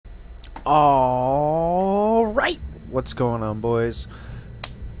Alright, what's going on, boys?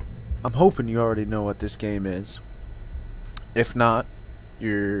 I'm hoping you already know what this game is. If not,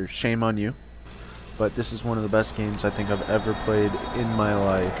 shame on you. But this is one of the best games I think I've ever played in my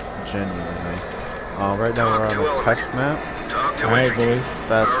life, genuinely. Right now we're on a test map. Alright, boys.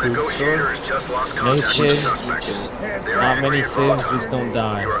 Fast food store. No saves. Not many saves, just don't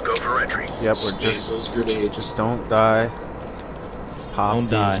die. Yep, we're just don't die. Pop Don't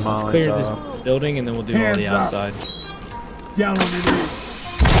die. these Let's mollies clear off. this building and then we'll do all the outside. Down on your knees.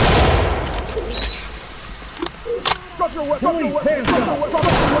 Drop your weapon. Police, hands up.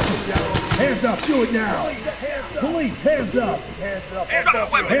 Hands up, do it now. Police, hands up. Hands up,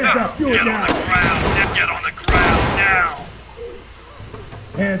 do it now. Get on the ground now.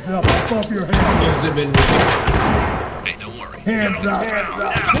 Hands up, above your head. Hey, don't worry. Hands up.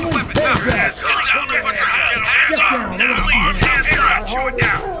 Police, hands up. Hands up now. Hands up. Shoot it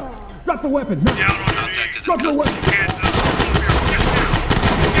down. Drop the weapon. Drop the weapon.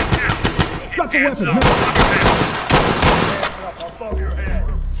 Drop the weapon.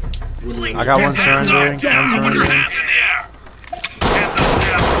 I got one surrendering.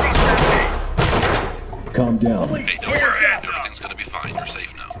 Calm down. Hey, don't worry. Everything's gonna be fine. You're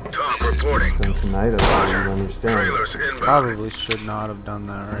safe now. Talk reporting. Tonight, I don't understand. Trailers inbound. Probably should not have done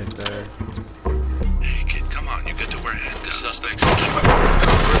that right there. Hey, kid, come on. You get to where the suspects. Copy,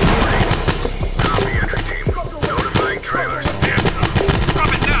 entry team. Notifying trailers.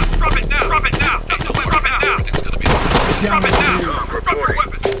 Drop it now. Drop it now. Drop it now. Drop it now. Everything's gonna be fine. Drop it now. Talk reporting.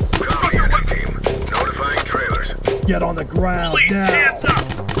 Copy, entry team. Notifying trailers. Get on the ground Police, now. hands up.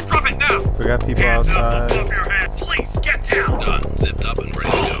 Drop it now. We got people Hands up outside. above your head. Police, get down. Done. Zipped up and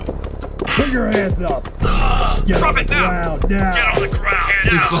ready to go. Put your hands up. Get Drop on the it now. ground now. Get on the ground.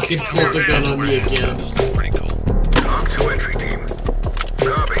 You fucking pulled the gun on me again. That's pretty cool. Talk to entry team.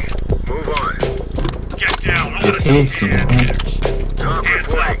 Copy. Move on. Get down. I wanna see your hands. Talk Hands up.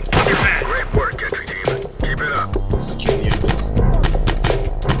 reporting. Put your hands. Great work, entry team. Keep it up. Secure the evidence.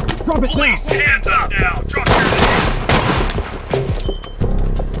 Drop it Police, down. hands up now. Drop your hands.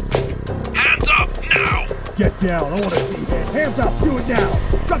 Hands up now. Get down. I want to see hands. Hands up. Do it now.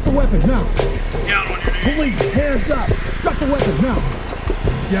 Drop the weapon now. Down on your knees. Police, hands up. Drop the weapon now.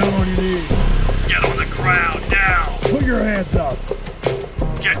 Down on your knees. Get on the ground now. Put your hands up.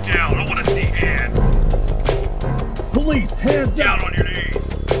 Get down. I want to see hands. Police, hands Down up. on your knees.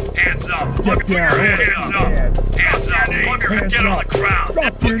 Hands up. Get Put your down. I hands want to up. see hands. Hands up. Put your Hands get on up. the ground.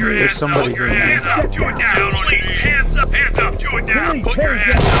 Drop Put your your knees. hands somebody up. Put your here, man. hands up. Do it down on your knees. Hands up. Hands up. Do it down. Police, Put your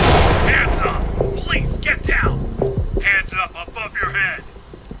hands hands up. Hands up. Police, get down. Hands up above your head.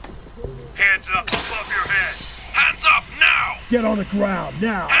 Hands up above your head. Hands up now. Get on the ground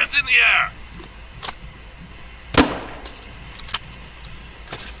now. Hands in the air.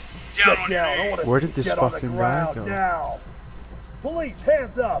 Down on Get down. I your want knees. to Where did this get on the fucking guy ground go? now. Police,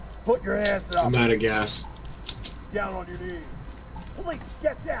 hands up. Put your hands up. I'm out of gas. Down on your knees. Police,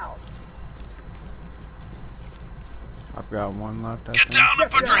 get down. I've got one left, I Get think. down and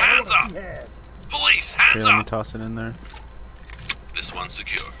Get put your down. I hands wanna up. see hands. Police, Okay, hands let me up. toss it in there. This one's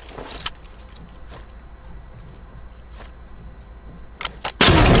secure. You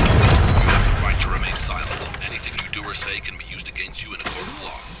have the right to remain silent. Anything you do or say can be used against you in a court of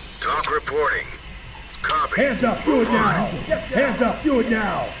law. Talk reporting. Copy. Hands up, do it now. Hands up, do it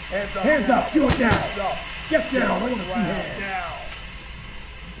now. Hands up, do it now. Get down, I want to see hands.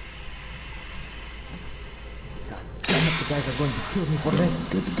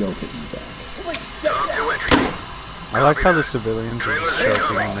 Talk to entry team. I like how the civilians are just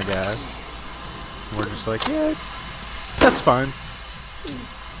choking on the gas. We're just like, yeah, that's fine.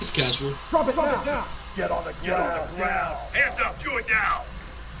 It's casual. Drop it now. Get on the ground. Hands up, do it now.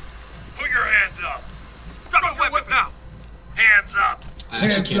 Put your hands up. Drop the weapon now. Hands up. I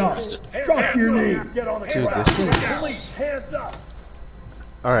actually Hands can't up. arrest it. Drop your knees. Get on the Dude, ground. this is... Police, hands up.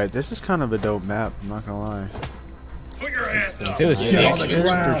 Alright, this is kind of a dope map, I'm not gonna lie. Put your hands up. Do it, Get on the Jason.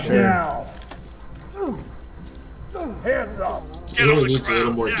 ground For sure. now. Hands up. It Get on only the needs a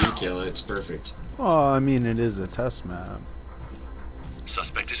little ground more now. detail. It's perfect. Well, I mean, it is a test map.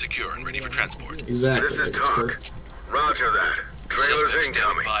 Suspect is secure and ready for transport. Exactly. This is It's talk. perfect. Roger that. Trailers Suspect standing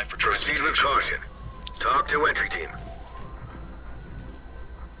incoming. by for Proceed with transportation. caution. Talk to entry team.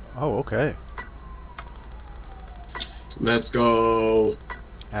 Oh, okay. Let's go.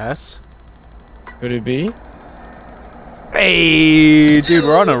 S? Could it be? Hey, dude,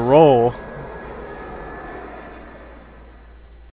 we're on a roll.